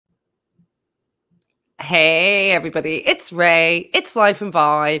Hey, everybody, it's Ray, it's Life and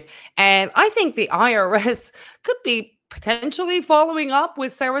Vibe, and I think the IRS could be potentially following up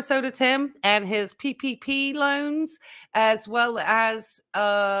with Sarasota Tim and his PPP loans, as well as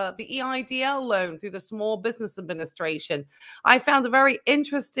the EIDL loan through the Small Business Administration. I found a very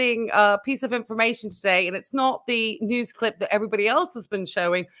interesting piece of information today, and it's not the news clip that everybody else has been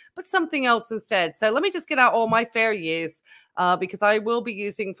showing, but something else instead. So let me just get out all my fair use. Because I will be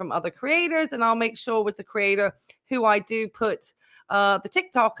using from other creators, and I'll make sure with the creator who I do put the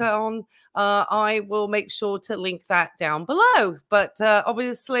TikTok on, I will make sure to link that down below. But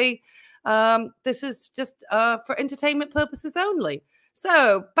obviously, this is just for entertainment purposes only.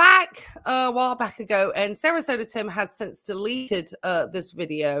 So back a while back ago, and Sarasota Tim has since deleted this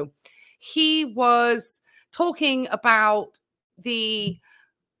video. He was talking about the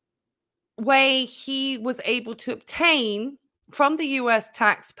way he was able to obtain from the US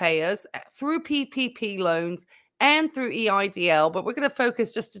taxpayers through PPP loans and through EIDL, but we're going to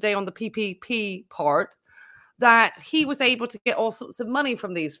focus just today on the PPP part, that he was able to get all sorts of money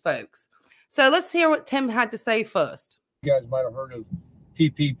from these folks. So let's hear what Tim had to say first. You guys might have heard of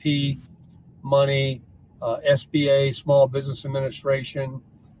PPP money, SBA, Small Business Administration,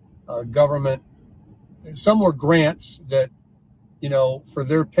 government. Some were grants that, you know, for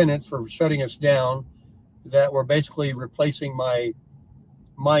their penance for shutting us down, that were basically replacing my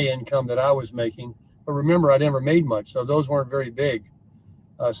income that I was making. But remember, I never made much, so those weren't very big.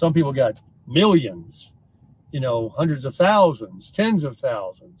 Some people got millions, you know, hundreds of thousands, tens of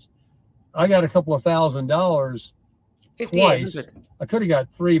thousands. I got a couple of $1,000 twice. I could have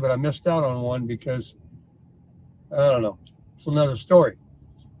got three, but I missed out on one because, I don't know, it's another story.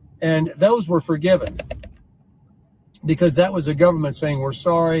 And those were forgiven because that was the government saying, we're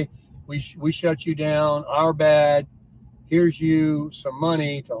sorry, we shut you down, our bad, here's you some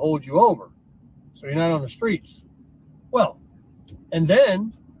money to hold you over so you're not on the streets. Well, and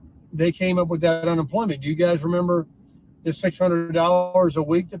then they came up with that unemployment. Do you guys remember the $600 a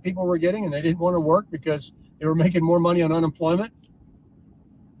week that people were getting and they didn't want to work because they were making more money on unemployment?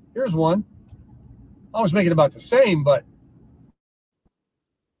 Here's one. I was making about the same, but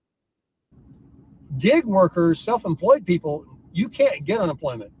gig workers, self-employed people, you can't get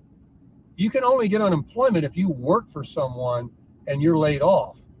unemployment. You can only get unemployment if you work for someone and you're laid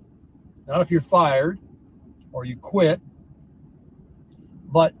off. Not if you're fired or you quit.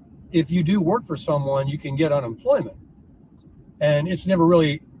 But if you do work for someone, you can get unemployment. And it's never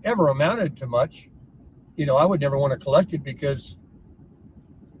really ever amounted to much. You know, I would never want to collect it because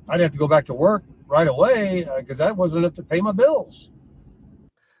I'd have to go back to work right away because that wasn't enough to pay my bills.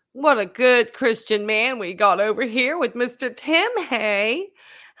 What a good Christian man we got over here with Mr. Tim, hey?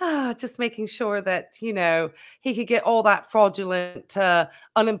 Just making sure that, you know, he could get all that fraudulent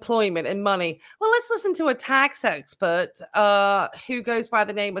unemployment and money. Well, let's listen to a tax expert who goes by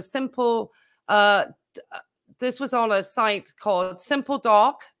the name of Simple. This was on a site called Simple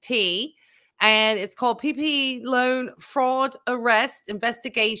Doc T, and it's called PP Loan Fraud Arrest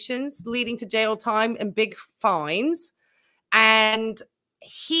Investigations Leading to Jail Time and Big Fines. And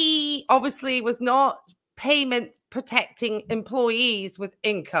he obviously was not payment protecting employees with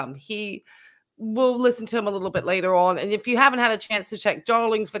income. We'll listen to him a little bit later on. And if you haven't had a chance to check,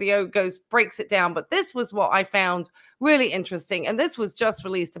 Darling's video breaks it down. But this was what I found really interesting. And this was just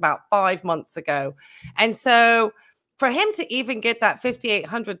released about 5 months ago. And so for him to even get that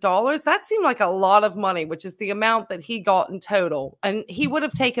 $5,800, that seemed like a lot of money, which is the amount that he got in total. And he would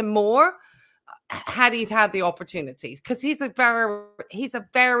have taken more had he had the opportunity, because he's a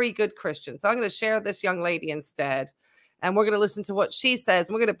very good Christian. So I'm going to share this young lady instead, and we're going to listen to what she says.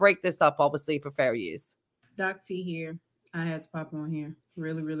 And we're going to break this up, obviously, for fair use. Doc T here. I had to pop on here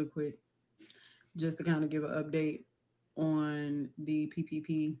really quick just to kind of give an update on the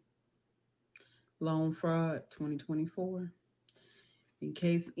PPP loan fraud 2024. In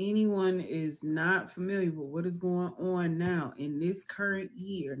case anyone is not familiar with what is going on now in this current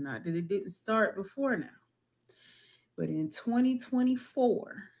year, not that it didn't start before now, but in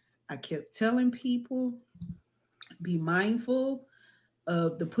 2024, I kept telling people, be mindful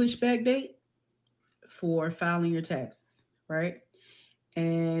of the pushback date for filing your taxes, right?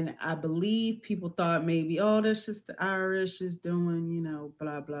 And I believe people thought maybe, oh, that's just the IRS just doing, you know,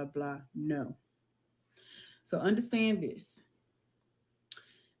 blah, blah, blah. No. So understand this.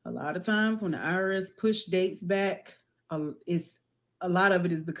 A lot of times when the IRS push dates back, a lot of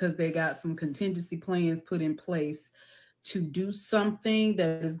it is because they got some contingency plans put in place to do something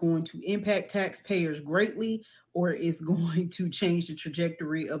that is going to impact taxpayers greatly, or is going to change the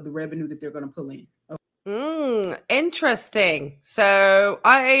trajectory of the revenue that they're going to pull in. Interesting. So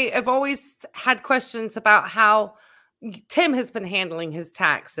I have always had questions about how Tim has been handling his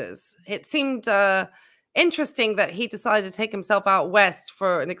taxes. It seemed interesting that he decided to take himself out west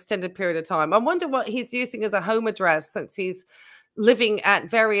for an extended period of time. I wonder what he's using as a home address since he's living at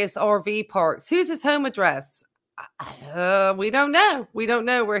various RV parks. Who's his home address? We don't know. We don't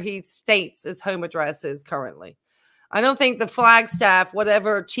know where he states his home address is currently. I don't think the Flagstaff,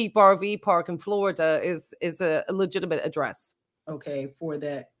 whatever cheap RV park in Florida is a legitimate address. Okay, for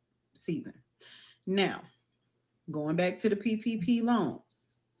that season. Now, going back to the PPP loans,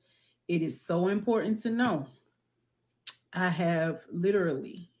 it is so important to know. I have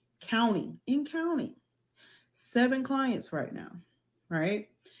literally counting 7 clients right now, right?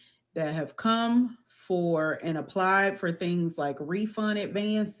 That have come for and applied for things like refund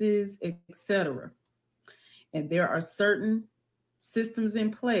advances, etc. And there are certain systems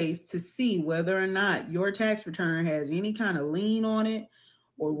in place to see whether or not your tax return has any kind of lien on it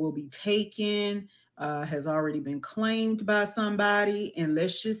or will be taken, has already been claimed by somebody. And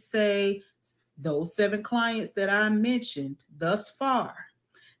let's just say those 7 clients that I mentioned thus far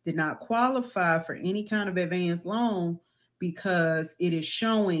did not qualify for any kind of advanced loan because it is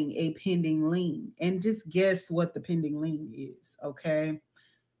showing a pending lien. And just guess what the pending lien is, okay?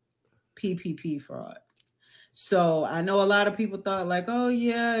 PPP fraud. So I know a lot of people thought like, oh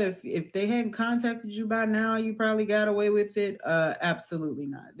yeah, if they hadn't contacted you by now, you probably got away with it. Absolutely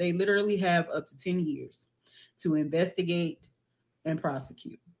not. They literally have up to 10 years to investigate and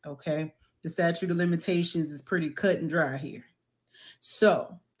prosecute. Okay. The statute of limitations is pretty cut and dry here.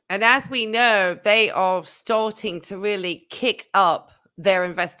 So, and as we know, they are starting to really kick up their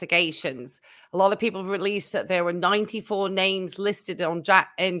investigations. A lot of people released that there were 94 names listed on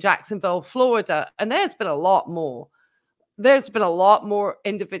in Jacksonville, Florida, and there's been a lot more. There's been a lot more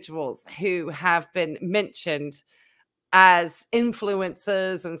individuals who have been mentioned as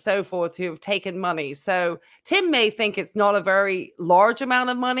influencers and so forth who have taken money. So Tim may think it's not a very large amount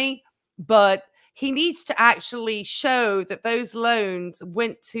of money, but he needs to actually show that those loans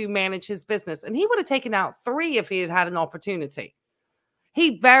went to manage his business. And he would have taken out 3 if he had had an opportunity.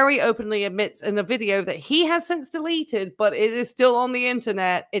 He very openly admits in a video that he has since deleted, but it is still on the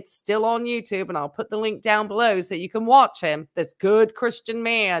internet. It's still on YouTube, and I'll put the link down below so you can watch him, this good Christian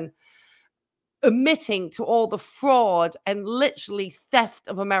man, admitting to all the fraud and literally theft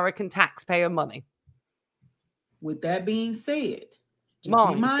of American taxpayer money. With that being said,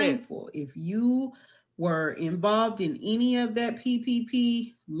 just be mindful. If you were involved in any of that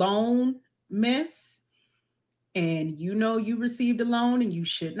PPP loan mess, and you know you received a loan and you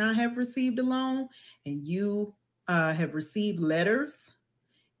should not have received a loan, and you have received letters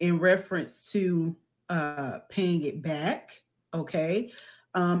in reference to paying it back, okay?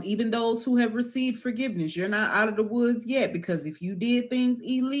 Even those who have received forgiveness, you're not out of the woods yet, because if you did things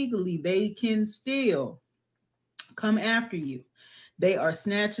illegally, they can still come after you. They are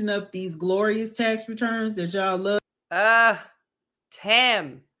snatching up these glorious tax returns that y'all love.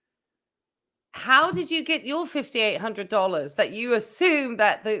 Tim, how did you get your $5,800 that you assume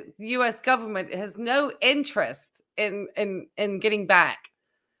that the U.S. government has no interest in getting back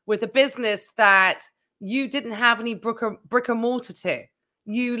with a business that you didn't have any brick or mortar to?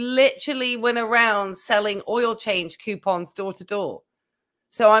 You literally went around selling oil change coupons door to door.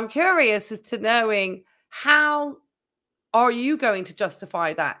 So I'm curious as to knowing how are you going to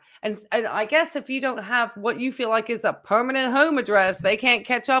justify that? And I guess if you don't have what you feel like is a permanent home address, they can't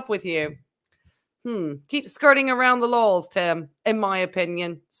catch up with you. Keep skirting around the laws, Tim, in my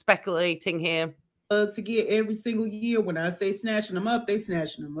opinion, speculating here. To get every single year. When I say snatching them up, they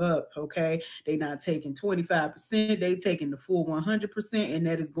snatching them up, okay? They not taking 25%, they taking the full 100%, and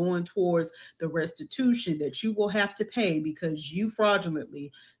that is going towards the restitution that you will have to pay because you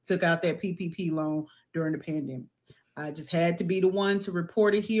fraudulently took out that PPP loan during the pandemic. I just had to be the one to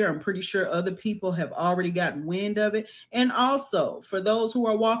report it here. I'm pretty sure other people have already gotten wind of it. And also, for those who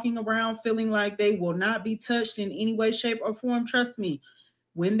are walking around feeling like they will not be touched in any way, shape, or form, trust me,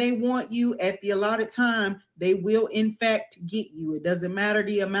 when they want you at the allotted time, they will in fact get you. It doesn't matter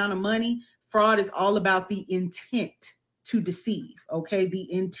the amount of money. Fraud is all about the intent to deceive, okay?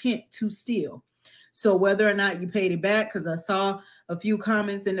 The intent to steal. So whether or not you paid it back, because I saw a few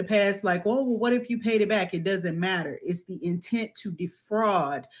comments in the past like, well, what if you paid it back? It doesn't matter. It's the intent to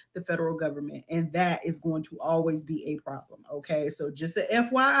defraud the federal government, and that is going to always be a problem, okay? So just a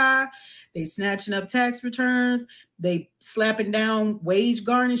FYI, they snatching up tax returns, they slapping down wage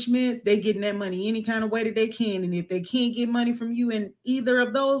garnishments, they getting that money any kind of way that they can, and if they can't get money from you in either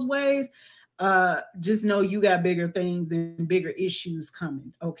of those ways, just know you got bigger things and bigger issues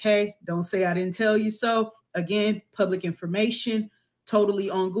coming. Okay, don't say I didn't tell you so. Again, public information, totally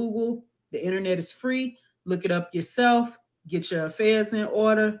on Google. The internet is free. Look it up yourself. Get your affairs in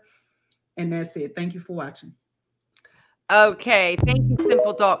order. And that's it. Thank you for watching. Okay, thank you,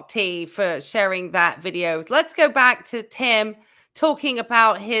 Simple Doc T, for sharing that video. Let's go back to Tim talking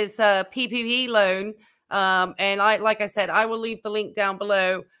about his PPP loan. And like I said, I will leave the link down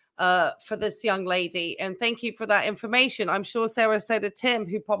below for this young lady. And thank you for that information. I'm sure Sarasota Tim,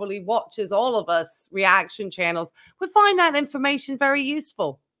 who probably watches all of us reaction channels, would find that information very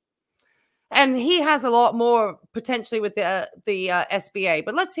useful. And he has a lot more potentially with the SBA.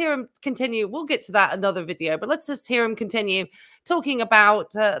 But let's hear him continue. We'll get to that another video. But let's just hear him continue talking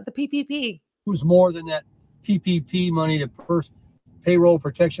about the PPP. It was more than that PPP money, the payroll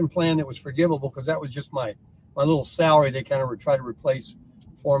protection plan that was forgivable, because that was just my little salary they kind of tried to replace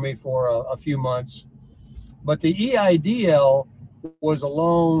for me for a few months. But the EIDL was a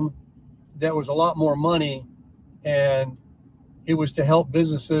loan that was a lot more money, and it was to help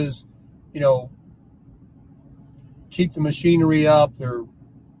businesses, you know, keep the machinery up, their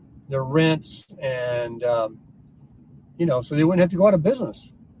rents, and you know, so they wouldn't have to go out of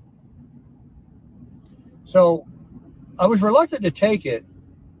business. So I was reluctant to take it,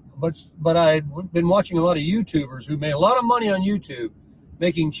 but I'd been watching a lot of YouTubers who made a lot of money on YouTube,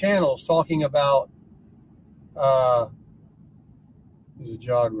 making channels talking about this is a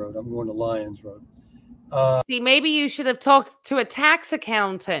jog road. I'm going to Lions Road. See, maybe you should have talked to a tax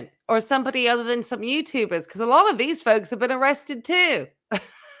accountant or somebody other than some YouTubers, because a lot of these folks have been arrested too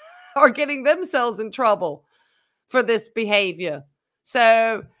or getting themselves in trouble for this behavior.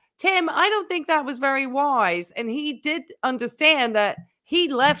 So, Tim, I don't think that was very wise. And he did understand that he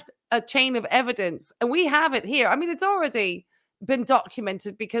left a chain of evidence, and we have it here. I mean, it's already been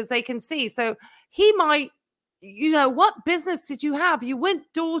documented because they can see. So he might, you know, what business did you have? You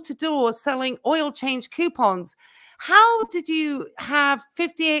went door to door selling oil change coupons. How did you have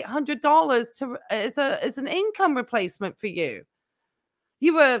 $5,800 to as an income replacement for you?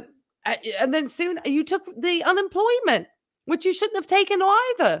 You were, and then soon you took the unemployment, which you shouldn't have taken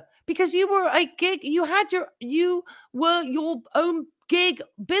either, because you were a gig. You were your own gig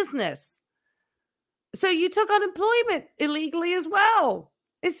business, so you took unemployment illegally as well.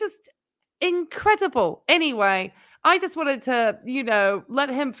 It's just incredible. Anyway, I just wanted to, you know, let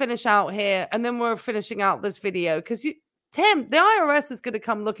him finish out here, and then we're finishing out this video because Tim, the IRS is going to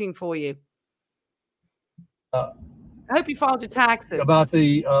come looking for you. I hope you filed your taxes. About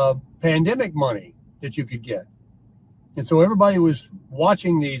the pandemic money that you could get. And so everybody was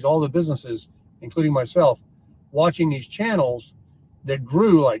watching these, all the businesses, including myself, watching these channels that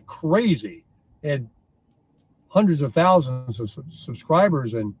grew like crazy. They had hundreds of thousands of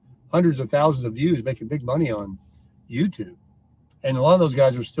subscribers and hundreds of thousands of views, making big money on YouTube. And a lot of those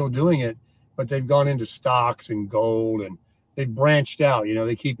guys are still doing it, but they've gone into stocks and gold, and they've branched out, you know,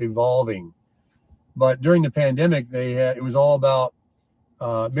 they keep evolving. But during the pandemic, it was all about,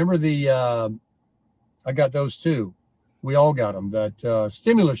 remember I got those too. We all got them, that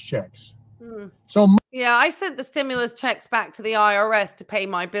stimulus checks. So yeah, I sent the stimulus checks back to the IRS to pay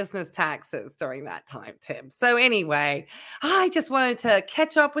my business taxes during that time, Tim. So anyway, I just wanted to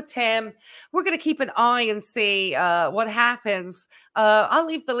catch up with Tim. We're going to keep an eye and see what happens. I'll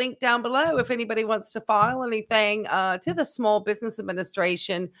leave the link down below if anybody wants to file anything to the Small Business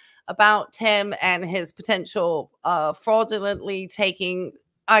Administration about Tim and his potential fraudulently taking,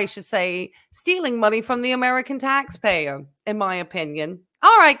 I should say, stealing money from the American taxpayer, in my opinion.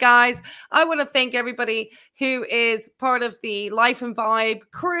 All right, guys, I want to thank everybody who is part of the Life and Vibe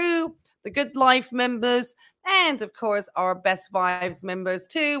crew, the Good Life members, and of course, our Best Vibes members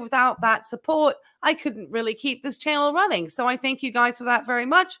too. Without that support, I couldn't really keep this channel running. So I thank you guys for that very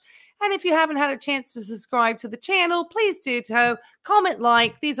much. And if you haven't had a chance to subscribe to the channel, please do so. Comment,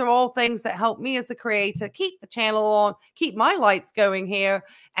 like. These are all things that help me as a creator keep the channel on, keep my lights going here.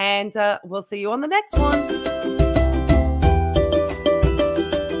 And we'll see you on the next one.